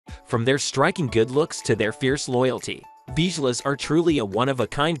From their striking good looks to their fierce loyalty, Vizslas are truly a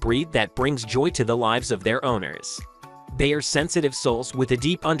one-of-a-kind breed that brings joy to the lives of their owners. They are sensitive souls with a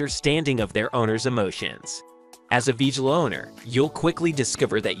deep understanding of their owner's emotions. As a Vizsla owner, you'll quickly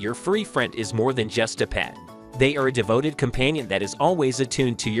discover that your furry friend is more than just a pet. They are a devoted companion that is always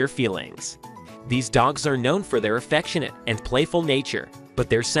attuned to your feelings. These dogs are known for their affectionate and playful nature, but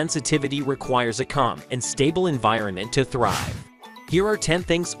their sensitivity requires a calm and stable environment to thrive. Here are 10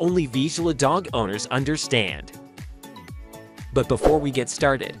 things only Vizsla dog owners understand. But before we get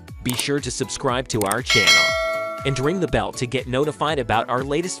started, be sure to subscribe to our channel and ring the bell to get notified about our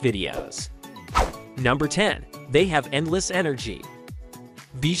latest videos. Number 10. They have endless energy.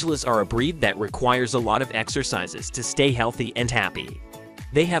 Vizslas are a breed that requires a lot of exercises to stay healthy and happy.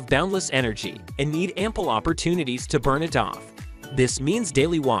 They have boundless energy and need ample opportunities to burn it off. This means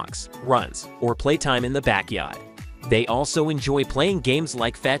daily walks, runs, or playtime in the backyard. They also enjoy playing games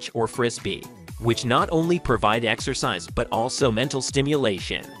like fetch or frisbee, which not only provide exercise but also mental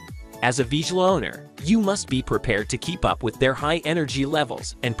stimulation. As a Vizsla owner, you must be prepared to keep up with their high energy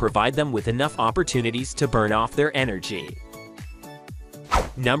levels and provide them with enough opportunities to burn off their energy.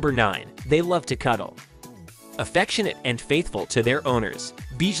 Number 9. They love to cuddle. Affectionate and faithful to their owners,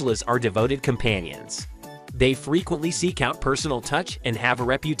 Vizslas are devoted companions. They frequently seek out personal touch and have a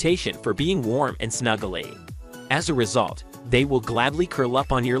reputation for being warm and snuggly. As a result, they will gladly curl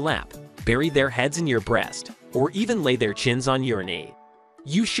up on your lap, bury their heads in your breast, or even lay their chins on your knee.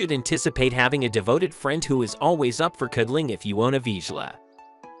 You should anticipate having a devoted friend who is always up for cuddling if you own a Vizsla.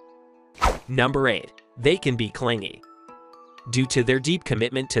 Number 8. They can be clingy. Due to their deep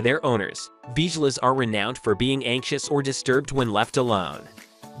commitment to their owners, Vizslas are renowned for being anxious or disturbed when left alone.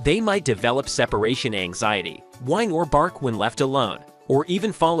 They might develop separation anxiety, whine or bark when left alone, or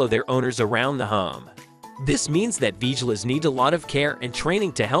even follow their owners around the home. This means that Vizslas need a lot of care and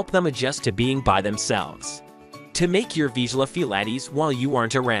training to help them adjust to being by themselves. To make your Vizsla feel at ease while you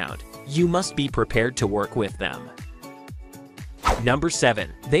aren't around, you must be prepared to work with them. Number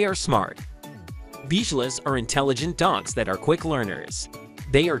 7. They are smart. Vizslas are intelligent dogs that are quick learners.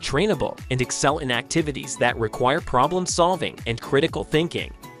 They are trainable and excel in activities that require problem-solving and critical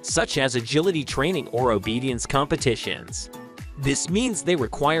thinking, such as agility training or obedience competitions. This means they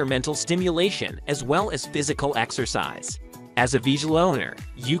require mental stimulation as well as physical exercise. As a Vizsla owner,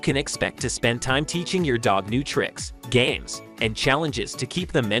 you can expect to spend time teaching your dog new tricks, games, and challenges to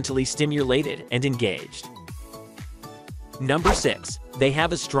keep them mentally stimulated and engaged. Number 6. They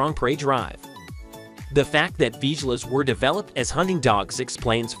have a strong prey drive. The fact that Vizslas were developed as hunting dogs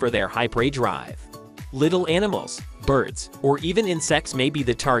explains for their high prey drive. Little animals, birds, or even insects may be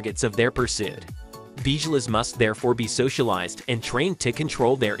the targets of their pursuit. Vizslas must therefore be socialized and trained to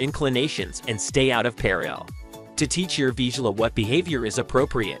control their inclinations and stay out of peril. To teach your Vizsla what behavior is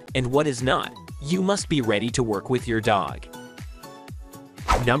appropriate and what is not, you must be ready to work with your dog.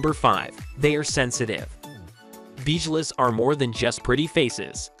 Number 5. They are sensitive. Vizslas are more than just pretty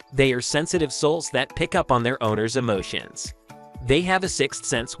faces. They are sensitive souls that pick up on their owner's emotions. They have a sixth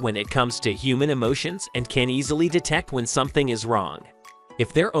sense when it comes to human emotions and can easily detect when something is wrong.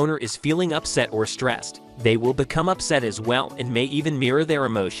 If their owner is feeling upset or stressed, they will become upset as well and may even mirror their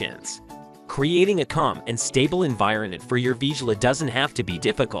emotions. Creating a calm and stable environment for your Vizsla doesn't have to be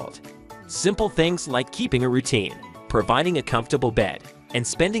difficult. Simple things like keeping a routine, providing a comfortable bed, and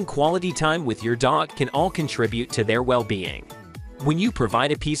spending quality time with your dog can all contribute to their well-being. When you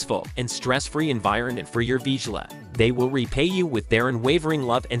provide a peaceful and stress-free environment for your Vizsla, they will repay you with their unwavering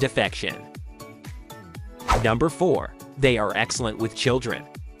love and affection. Number 4. They are excellent with children.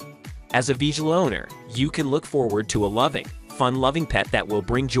 As a Vizsla owner, you can look forward to a loving, fun-loving pet that will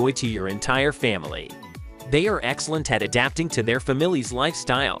bring joy to your entire family. They are excellent at adapting to their family's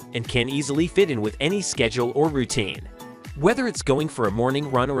lifestyle and can easily fit in with any schedule or routine. Whether it's going for a morning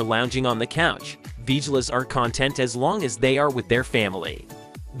run or lounging on the couch, Vizslas are content as long as they are with their family.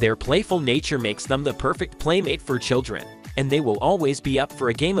 Their playful nature makes them the perfect playmate for children, and they will always be up for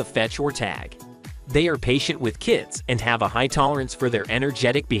a game of fetch or tag. They are patient with kids and have a high tolerance for their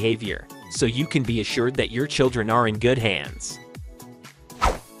energetic behavior, so you can be assured that your children are in good hands.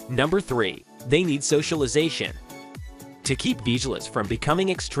 Number 3. They need socialization. To keep Vizslas from becoming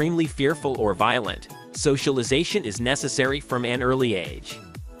extremely fearful or violent, socialization is necessary from an early age.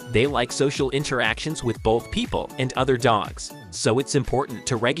 They like social interactions with both people and other dogs, so it's important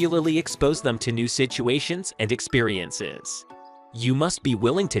to regularly expose them to new situations and experiences. You must be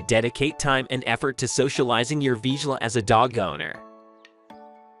willing to dedicate time and effort to socializing your Vizsla as a dog owner.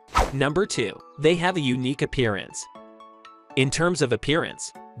 Number 2. They have a unique appearance. In terms of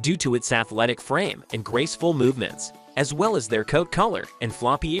appearance, due to its athletic frame and graceful movements, as well as their coat color and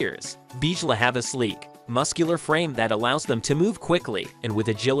floppy ears. Vizsla have a sleek, muscular frame that allows them to move quickly and with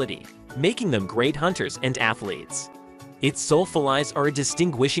agility, making them great hunters and athletes. Its soulful eyes are a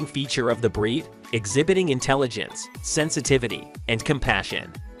distinguishing feature of the breed, exhibiting intelligence, sensitivity, and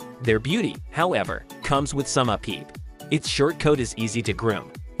compassion. Their beauty, however, comes with some upkeep. Its short coat is easy to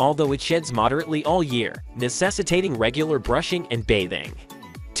groom, although it sheds moderately all year, necessitating regular brushing and bathing.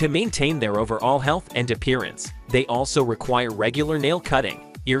 To maintain their overall health and appearance, they also require regular nail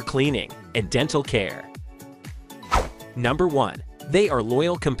cutting, ear cleaning, and dental care. Number 1. They are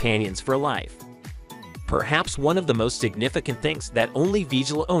loyal companions for life. Perhaps one of the most significant things that only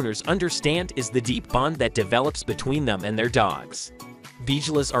Vizsla owners understand is the deep bond that develops between them and their dogs.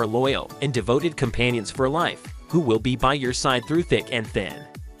 Vizslas are loyal and devoted companions for life, who will be by your side through thick and thin.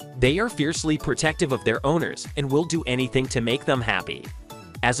 They are fiercely protective of their owners and will do anything to make them happy.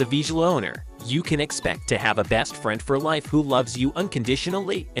 As a Vizsla owner, you can expect to have a best friend for life who loves you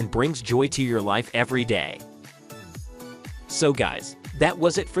unconditionally and brings joy to your life every day. So guys, that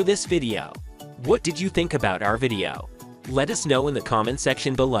was it for this video. What did you think about our video? Let us know in the comment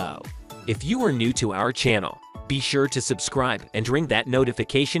section below. If you are new to our channel, be sure to subscribe and ring that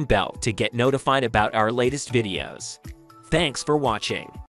notification bell to get notified about our latest videos. Thanks for watching.